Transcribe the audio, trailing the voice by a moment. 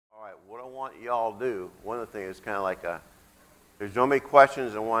want y'all to do, one of the things is kind of like there's no many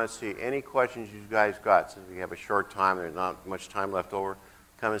questions. I want to see any questions you guys got. Since we have a short time, there's not much time left over.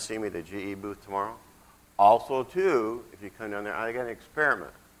 Come and see me at the GE booth tomorrow. Also, too, if you come down there, I got an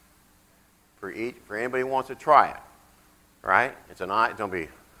experiment for anybody who wants to try it. Right? It's going to be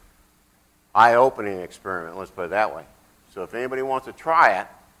eye-opening experiment. Let's put it that way. So if anybody wants to try it,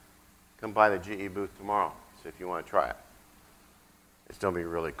 come by the GE booth tomorrow. See if you want to try it. It's going to be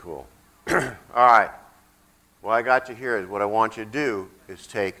really cool. All right. What I got you here is what I want you to do is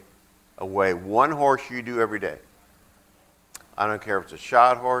take away one horse you do every day. I don't care if it's a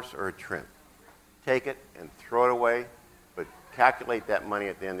shod horse or a trim. Take it and throw it away, but calculate that money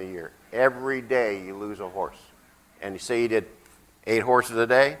at the end of the year. Every day you lose a horse. And you say you did 8 horses a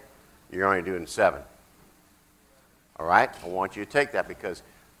day, you're only doing 7. All right? I want you to take that because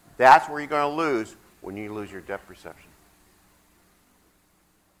that's where you're going to lose when you lose your depth perception.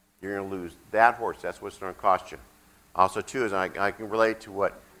 You're going to lose that horse. That's what's going to cost you. Also, too, is I can relate to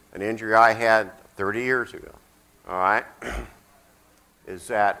what an injury I had 30 years ago. All right? Is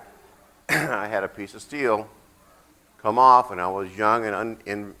that I had a piece of steel come off when I was young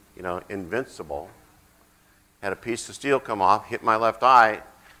and invincible. Had a piece of steel come off, hit my left eye,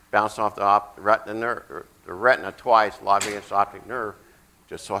 bounced off the retina twice, lodged against the optic nerve.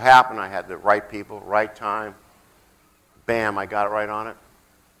 Just so happened I had the right people, right time. Bam, I got it right on it.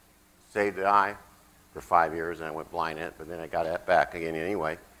 Saved the eye for 5 years, and I went blind in it, but then I got it back again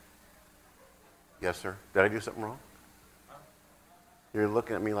anyway. Yes, sir? Did I do something wrong? Huh? You're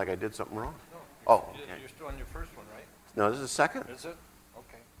looking at me like I did something wrong? No. Oh, okay. You're still on your first one, right? No, this is the second. Is it?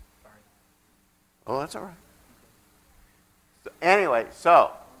 Okay. Sorry. Oh, that's all right. So anyway,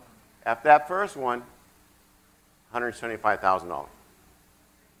 so after that first one, $175,000.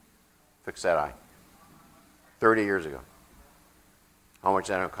 Fix that eye. 30 years ago. How much is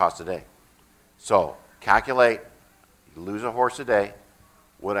that going to cost today? So calculate, you lose a horse a day,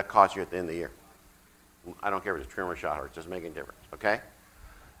 what that cost you at the end of the year. I don't care if it's a trim or shot horse, it doesn't make any difference, okay?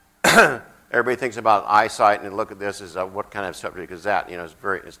 Everybody thinks about eyesight and look at this as what kind of subject is that? You know,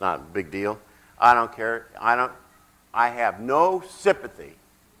 it's not a big deal. I don't care. I have no sympathy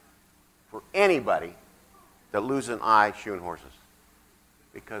for anybody that loses an eye shooting horses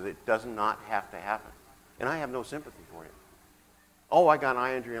because it does not have to happen. And I have no sympathy for you. Oh, I got an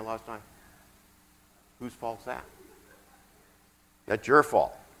eye injury and lost an eye. Whose fault's that? That's your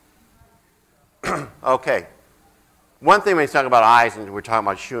fault. Okay. One thing when you talk about eyes and we're talking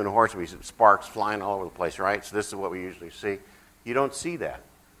about shooting a horse, we see sparks flying all over the place, right? So this is what we usually see. You don't see that,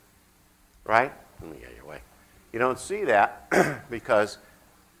 right? Let me get your way. You don't see that because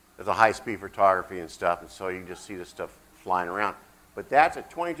there's a high-speed photography and stuff, and so you just see this stuff flying around. But that's at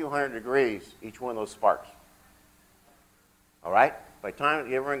 2,200 degrees, each one of those sparks. All right? By the time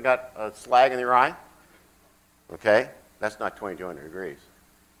you ever got a slag in your eye, okay, that's not 2,200 degrees.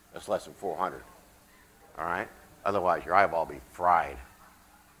 That's less than 400. All right? Otherwise, your eyeball will be fried.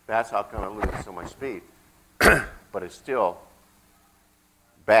 That's how come it loses so much speed. But it's still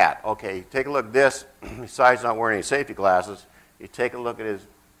bad. Okay, take a look at this. Besides not wearing any safety glasses, you take a look at his,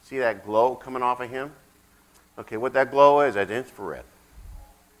 see that glow coming off of him? Okay, what that glow is, that's infrared.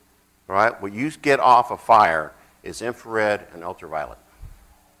 All right? What you get off a fire is infrared and ultraviolet.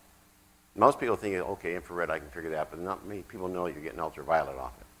 Most people think, okay, infrared, I can figure that, but not many people know you're getting ultraviolet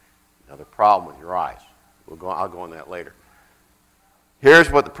off it. Now, the problem with your eyes, I'll go into that later. Here's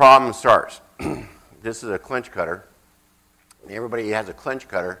what the problem starts. This is a clinch cutter. Everybody has a clinch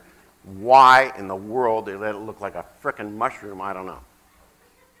cutter. Why in the world they let it look like a frickin' mushroom, I don't know.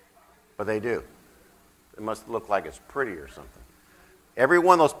 But they do. It must look like it's pretty or something. Every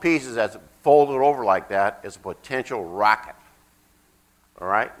one of those pieces that's folded over like that is a potential rocket. All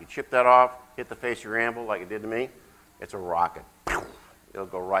right? You chip that off, hit the face of your anvil like it did to me, it's a rocket. It'll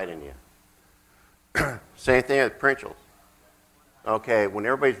go right in you. Same thing with Princhels. Okay, when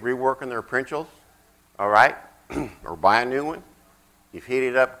everybody's reworking their Princhels, all right, or buy a new one, you've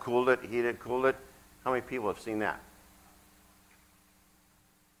heated it up, cooled it, cooled it. How many people have seen that?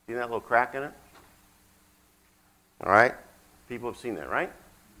 Seen that little crack in it? All right? People have seen that, right?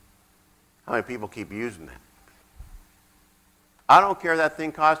 How many people keep using that? I don't care if that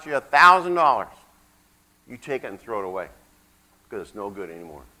thing costs you $1,000. You take it and throw it away because it's no good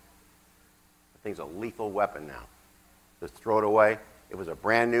anymore. The thing's a lethal weapon now. Just throw it away. It was a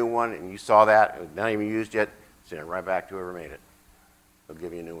brand new one, and you saw that. It was not even used yet. Send it right back to whoever made it. They'll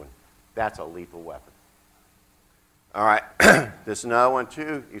give you a new one. That's a lethal weapon. All right. This is another one,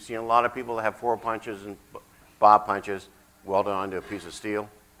 too. You've seen a lot of people that have 4 punches and bob punches welded onto a piece of steel.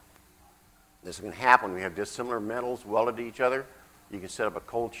 This can happen when we have dissimilar metals welded to each other. You can set up a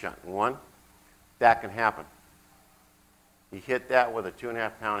cold shunt in one, that can happen. You hit that with a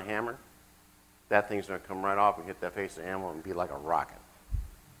 2.5-pound hammer, that thing's going to come right off and hit that face of the animal and be like a rocket.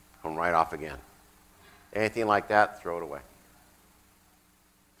 Come right off again. Anything like that, throw it away.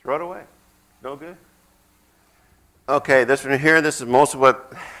 Throw it away. No good. Okay, this one here, this is most of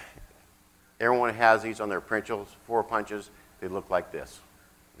what everyone has these on their Princhels, 4 punches. They look like this,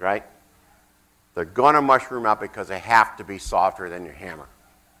 right? They're going to mushroom out because they have to be softer than your hammer.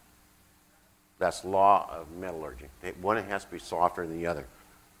 That's law of metallurgy. One has to be softer than the other.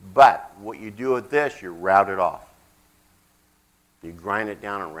 But what you do with this, you round it off. You grind it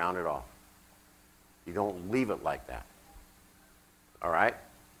down and round it off. You don't leave it like that. All right?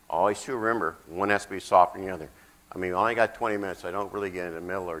 Always to remember, one has to be softer than the other. I mean, I only got 20 minutes. So I don't really get into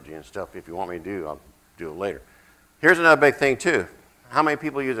metallurgy and stuff. If you want me to do, I'll do it later. Here's another big thing, too. How many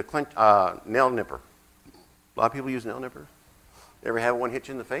people use a nail nipper? A lot of people use nail nippers. Ever have one hit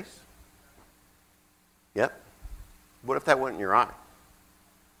you in the face? Yep. What if that went in your eye?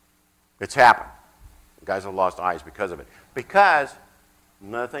 It's happened. Guys have lost eyes because of it. Because,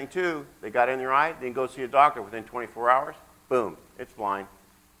 another thing, too, they got in their eye, then go see a doctor within 24 hours. Boom, it's blind.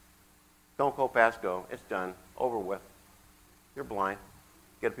 Don't go past go. It's done. Over with. You're blind.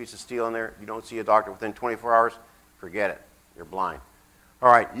 Get a piece of steel in there. You don't see a doctor within 24 hours. Forget it. You're blind.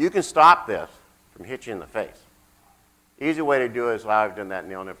 All right, you can stop this from hitting you in the face. Easy way to do it is how I've done that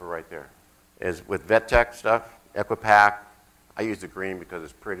nail nipper right there. Is with VetTech stuff, Equipack. I use the green because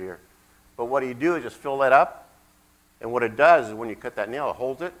it's prettier. But what you do is just fill that up. And what it does is when you cut that nail, it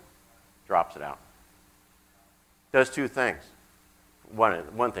holds it, drops it out. Does 2 things.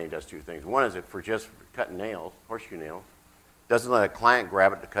 One thing does 2 things. One is it for just cutting nails, horseshoe nails. Doesn't let a client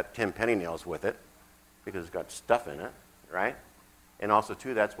grab it to cut 10 penny nails with it because it's got stuff in it, right? And also,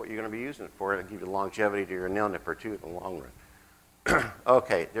 too, that's what you're going to be using it for. It'll give you longevity to your nail nipper, too, in the long run.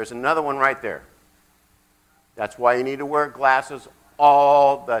 Okay, there's another one right there. That's why you need to wear glasses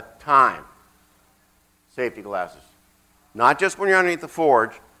all the time. Safety glasses. Not just when you're underneath the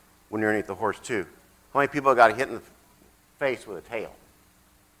forge, when you're underneath the horse, too. How many people got hit in the face with a tail?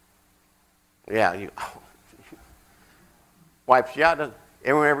 Yeah, wipes you out.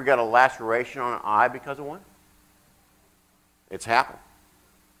 Anyone ever got a laceration on an eye because of one? It's happened.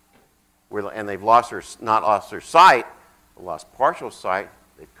 And they've not lost their sight, but lost partial sight.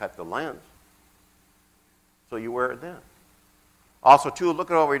 They've cut the lens. So you wear it then. Also, too, look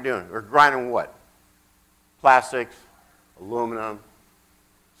at what we're doing. We're grinding what? Plastics, aluminum,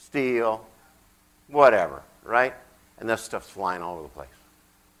 steel, whatever, right? And that stuff's flying all over the place.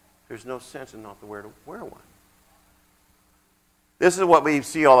 There's no sense in not to wear one. This is what we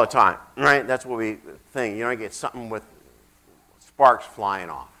see all the time, right? That's what we think. You get something with sparks flying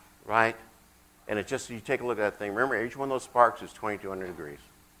off, right? And it's just, you take a look at that thing. Remember, each one of those sparks is 2,200 degrees.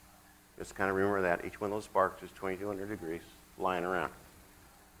 Just kind of remember that. Each one of those sparks is 2,200 degrees flying around.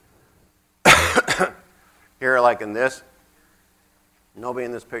 Here, like in this, nobody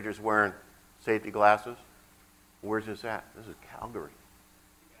in this picture is wearing safety glasses. Where's this at? This is Calgary.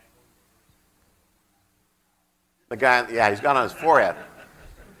 The guy, yeah, he's got it on his forehead.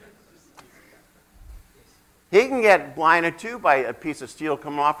 He can get blinded, too, by a piece of steel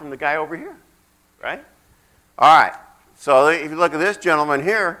coming off from the guy over here, right? All right, so if you look at this gentleman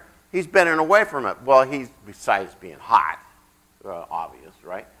here, he's bending away from it. Well, besides being hot, obvious,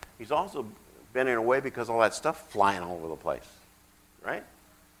 right? He's also bending away because all that stuff flying all over the place, right?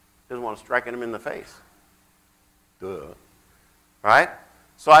 Doesn't want to strike him in the face. Duh. Right?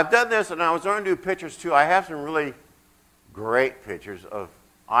 So I've done this, and I was going to do pictures, too. I have some really great pictures of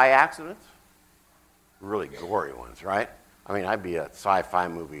eye accidents. Really gory ones, right? I mean, I'd be a sci-fi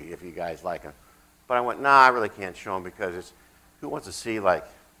movie if you guys like them. But I went, nah, I really can't show them because who wants to see, like,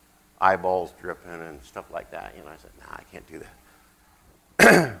 eyeballs dripping and stuff like that? I said, nah, I can't do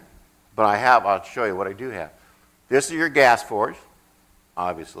that. But I'll show you what I do have. This is your gas forge,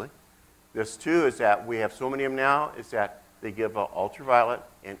 obviously. This, too, is that we have so many of them now, is that they give ultraviolet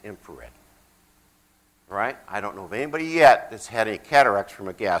and infrared. Right? I don't know of anybody yet that's had any cataracts from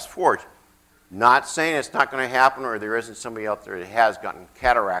a gas forge. Not saying it's not going to happen or there isn't somebody out there that has gotten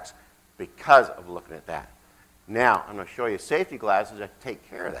cataracts because of looking at that. Now, I'm going to show you safety glasses that take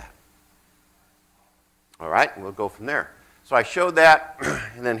care of that. All right? And we'll go from there. So I showed that,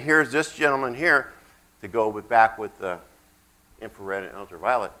 and then here's this gentleman here to go back with the infrared and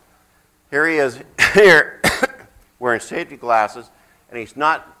ultraviolet. Here he is here wearing safety glasses, and he's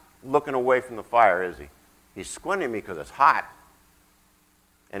not looking away from the fire, is he? He's squinting because it's hot,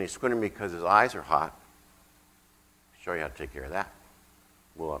 and he's squinting because his eyes are hot. I'll show you how to take care of that.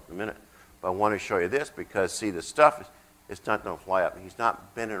 We'll up in a minute. But I want to show you this because, see, the stuff it's not going to fly up. He's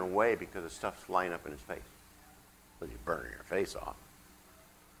not bending away because the stuff's flying up in his face. So you're burning your face off.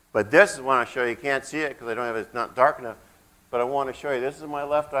 But this is one I show you. You can't see it because I don't have it's not dark enough. But I want to show you. This is my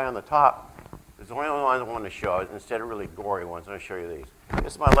left eye on the top. It's the only one I want to show instead of really gory ones. I'm going to show you these.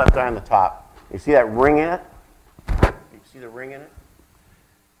 This is my left eye on the top. You see that ring in it? You see the ring in it?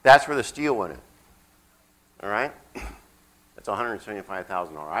 That's where the steel went in. All right? That's a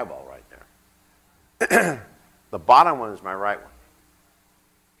 $175,000 eyeball right there. The bottom one is my right one.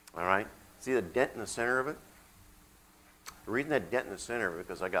 All right? See the dent in the center of it? The reason that dent in the center of it is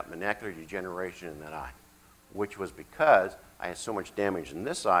because I got macular degeneration in that eye, which was because I had so much damage in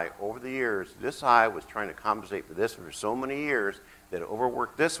this eye over the years. This eye was trying to compensate for this for so many years that it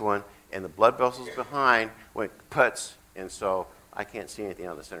overworked this one, and the blood vessels behind went puts, and so I can't see anything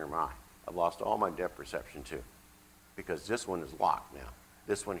out of the center of my eye. I've lost all my depth perception too, because this one is locked now.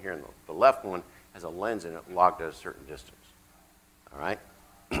 This one here, the left one, has a lens in it locked at a certain distance. All right?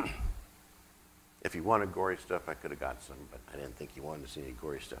 If you wanted gory stuff, I could have got some, but I didn't think you wanted to see any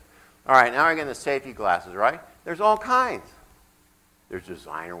gory stuff. All right, now we're getting the safety glasses, right? There's all kinds. There's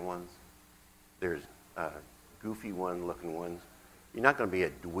designer ones. There's goofy one-looking ones. You're not going to be a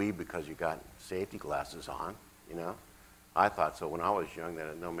dweeb because you got safety glasses on, you know? I thought so when I was young.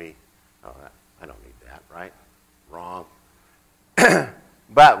 That know me, oh, I don't need that, right? Wrong.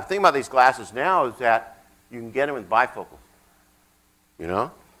 But the thing about these glasses now is that you can get them in bifocals, you know?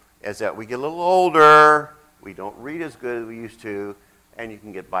 Is that we get a little older, we don't read as good as we used to, and you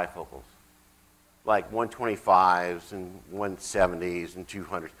can get bifocals, like 125s and 170s and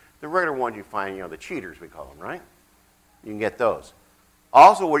 200s. The regular ones you find, you know, the cheaters we call them, right? You can get those.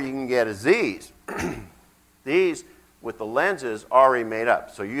 Also, what you can get is these. These with the lenses already made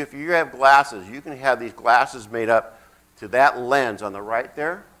up. So if you have glasses, you can have these glasses made up to that lens on the right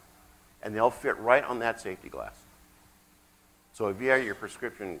there, and they'll fit right on that safety glass. So if you have your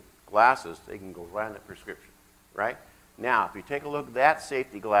prescription glasses, they can go right on that prescription, right? Now, if you take a look at that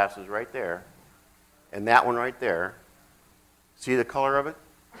safety glasses right there, and that one right there, see the color of it?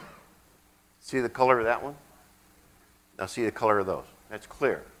 See the color of that one? Now see the color of those. That's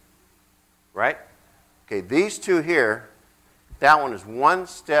clear, right? Okay, these two here, that one is one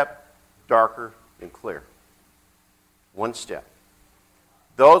step darker than clear. One step.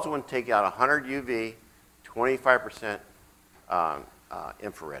 Those ones take out 100 UV, 25%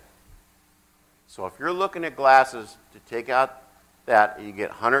 infrared. So if you're looking at glasses to take out that, you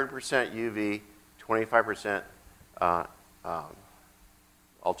get 100% UV, 25%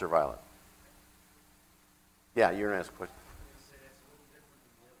 ultraviolet. Yeah, you're going to ask a question.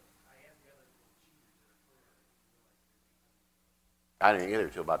 I didn't either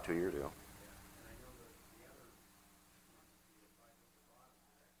until about 2 years ago.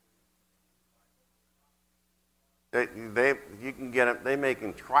 You can get them, they make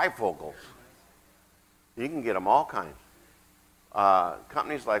them trifocals. You can get them all kinds.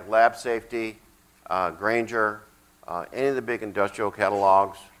 Companies like Lab Safety, Granger, any of the big industrial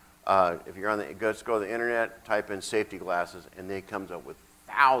catalogs, if you're on the, just go to the internet, type in safety glasses, and they comes up with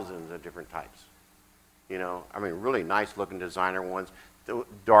thousands of different types. You know, I mean, really nice looking designer ones,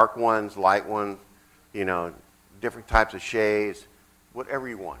 dark ones, light ones, you know, different types of shades, whatever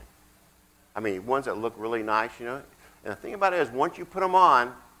you want. I mean, ones that look really nice, you know. And the thing about it is, once you put them on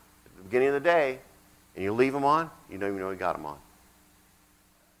at the beginning of the day, and you leave them on, you don't even know you got them on.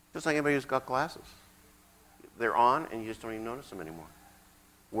 Just like anybody who's got glasses. They're on, and you just don't even notice them anymore.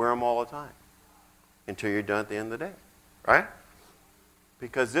 Wear them all the time until you're done at the end of the day, right?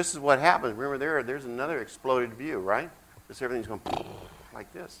 Because this is what happens. Remember, there's another exploded view, right? This everything's going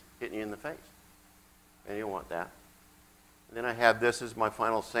like this, hitting you in the face. And you don't want that. And then I have this as my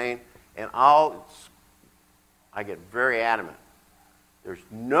final saying, and I get very adamant. There's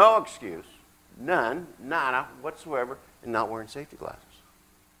no excuse, none, nada whatsoever, in not wearing safety glasses.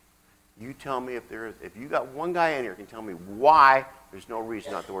 You tell me if you got one guy in here who can tell me why there's no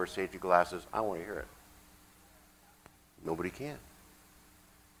reason not to wear safety glasses, I want to hear it. Nobody can.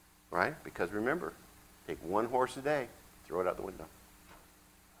 Right? Because remember, take one horse a day, throw it out the window.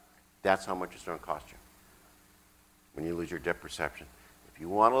 That's how much it's going to cost you when you lose your depth perception. If you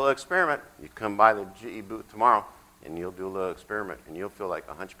want a little experiment, you come by the GE booth tomorrow, and you'll do a little experiment, and you'll feel like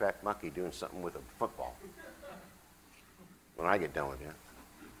a hunchback monkey doing something with a football. When I get done with you.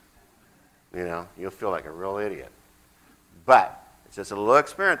 You know, you'll feel like a real idiot. But it's just a little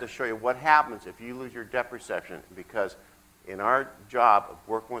experiment to show you what happens if you lose your depth perception, because in our job of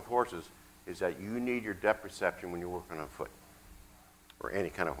working with horses is that you need your depth perception when you're working on foot or any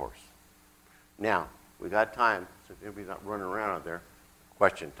kind of horse. Now, we got time, so everybody's not running around out there,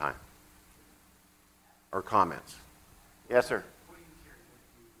 question time or comments. Yes, sir. What do you carry with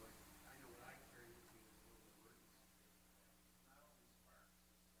you? Like, I know what I carry with me is a little emergency. Not only sparks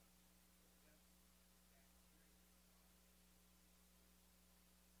and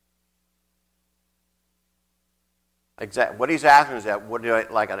stuff, Exactly. What he's asking is that, what do you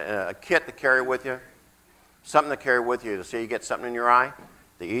like a kit to carry with you? Something to carry with you to say you get something in your eye?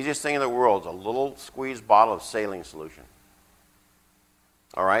 The easiest thing in the world is a little squeezed bottle of saline solution.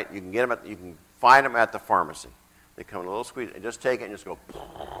 All right? You can get them you can find them at the pharmacy. They come in a little squeeze, and just take it and just go,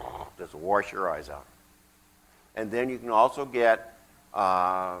 just wash your eyes out. And then you can also get,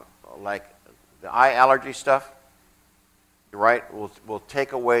 like, the eye allergy stuff, right? We'll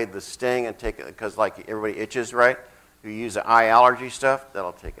take away the sting and take it, because like everybody itches, right? If you use the eye allergy stuff,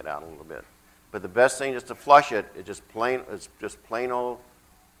 that'll take it out a little bit. But the best thing is to flush it. It's just plain old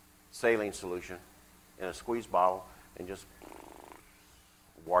saline solution in a squeeze bottle, and just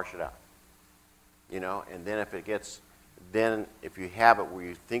wash it out. You know, and then if you have it where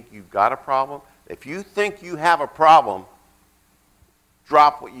you think you've got a problem, if you think you have a problem,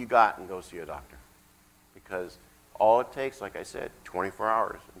 drop what you got and go see a doctor. Because all it takes, like I said, 24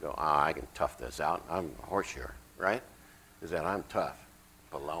 hours, and go, I can tough this out. I'm a horseshoer, right? Is that I'm tough.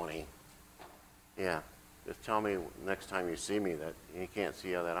 Baloney. Yeah. Just tell me next time you see me that you can't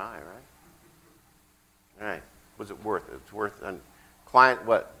see out of that eye, right? All right. What's it worth? It's worth a client,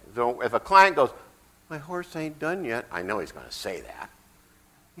 what? So if a client goes, my horse ain't done yet, I know he's going to say that.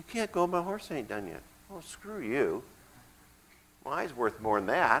 You can't go, my horse ain't done yet. Well, screw you. My eye's worth more than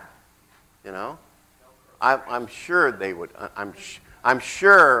that, you know. I'm sure they would. I'm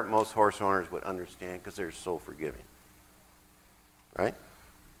sure most horse owners would understand because they're so forgiving, right?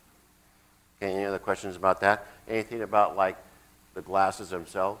 Okay, any other questions about that? Anything about like the glasses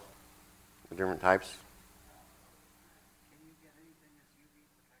themselves, the different types? can you get anything that's UV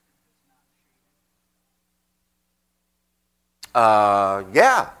protected that's not shaded?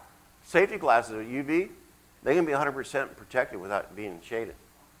 Yeah. Safety glasses are UV. They can be 100% protected without being shaded.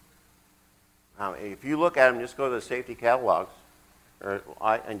 If you look at them, just go to the safety catalogs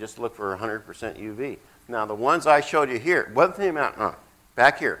and just look for 100% UV. Now, the ones I showed you here, one thing about,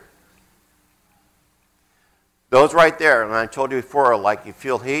 back here, those right there, and I told you before, like you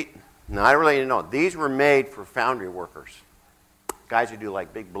feel heat. Now, I really didn't know. These were made for foundry workers. Guys who do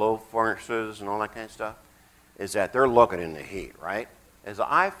like big blow furnaces and all that kind of stuff, is that they're looking in the heat, right? As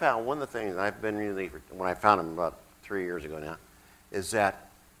I found, one of the things I've been really, when I found them about 3 years ago now, is that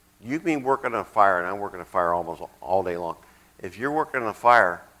you've been working on a fire, and I'm working on a fire almost all day long. If you're working on a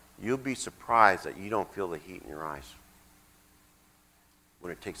fire, you'll be surprised that you don't feel the heat in your eyes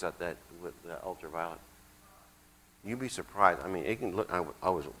when it takes out that with the ultraviolet. You'd be surprised. I mean, it can look. I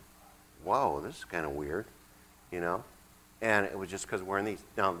was, whoa, this is kind of weird, you know. And it was just because wearing these.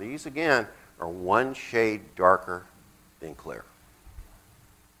 Now these again are one shade darker than clear.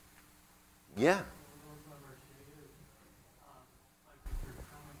 Yeah.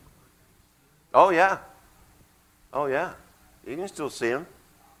 Oh, yeah. Oh, yeah. You can still see them.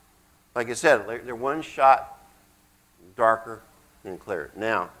 Like I said, they're one shot darker than clear.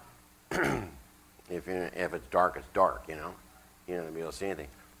 Now, if it's dark, it's dark, you know. You're not going to be able to see anything.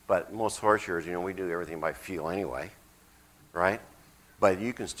 But most horseshoers, you know, we do everything by feel anyway, right? But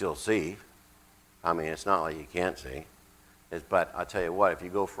you can still see. I mean, it's not like you can't see. But I'll tell you what, if you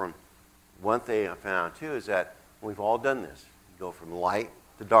go from, one thing I found too is that we've all done this. You go from light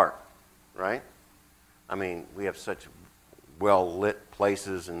to dark, right? I mean, we have such well-lit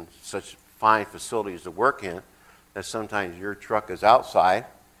places and such fine facilities to work in that sometimes your truck is outside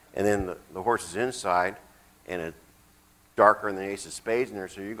and then the horse is inside and it's darker than the ace of spades in there,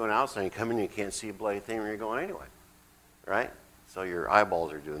 so you're going outside and you come in and you can't see a bloody thing where you're going anyway, right? So your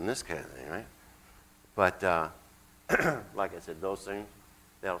eyeballs are doing this kind of thing, right? But like I said, those things,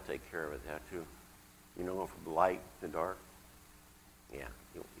 that'll take care of it, that too. You know, from light to dark. Yeah,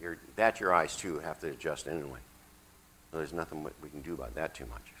 that's your eyes too have to adjust anyway. So there's nothing we can do about that too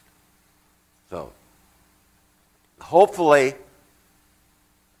much. So hopefully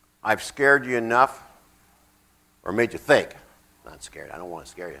I've scared you enough or made you think. Not scared, I don't want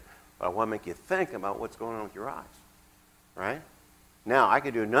to scare you. But I want to make you think about what's going on with your eyes. Right? Now I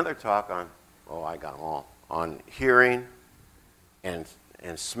could do another talk on, I got them all, on hearing and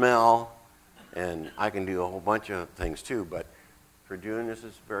smell, and I can do a whole bunch of things too, but for doing this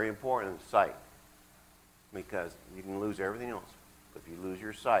is very important, sight, because you can lose everything else. But if you lose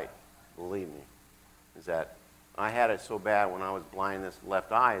your sight, believe me, is that I had it so bad when I was blind this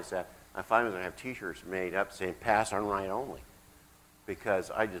left eye is that I finally was going to have t-shirts made up saying pass on right only,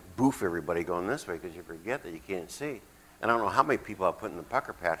 because I just boof everybody going this way because you forget that you can't see. And I don't know how many people I've put in the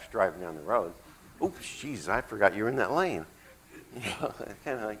pucker patch driving down the road. Oops, jeez, I forgot you were in that lane.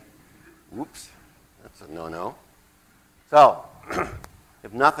 Kind of like, whoops, that's a no-no. So,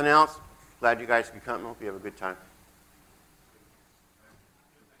 if nothing else, glad you guys could come. Hope you have a good time.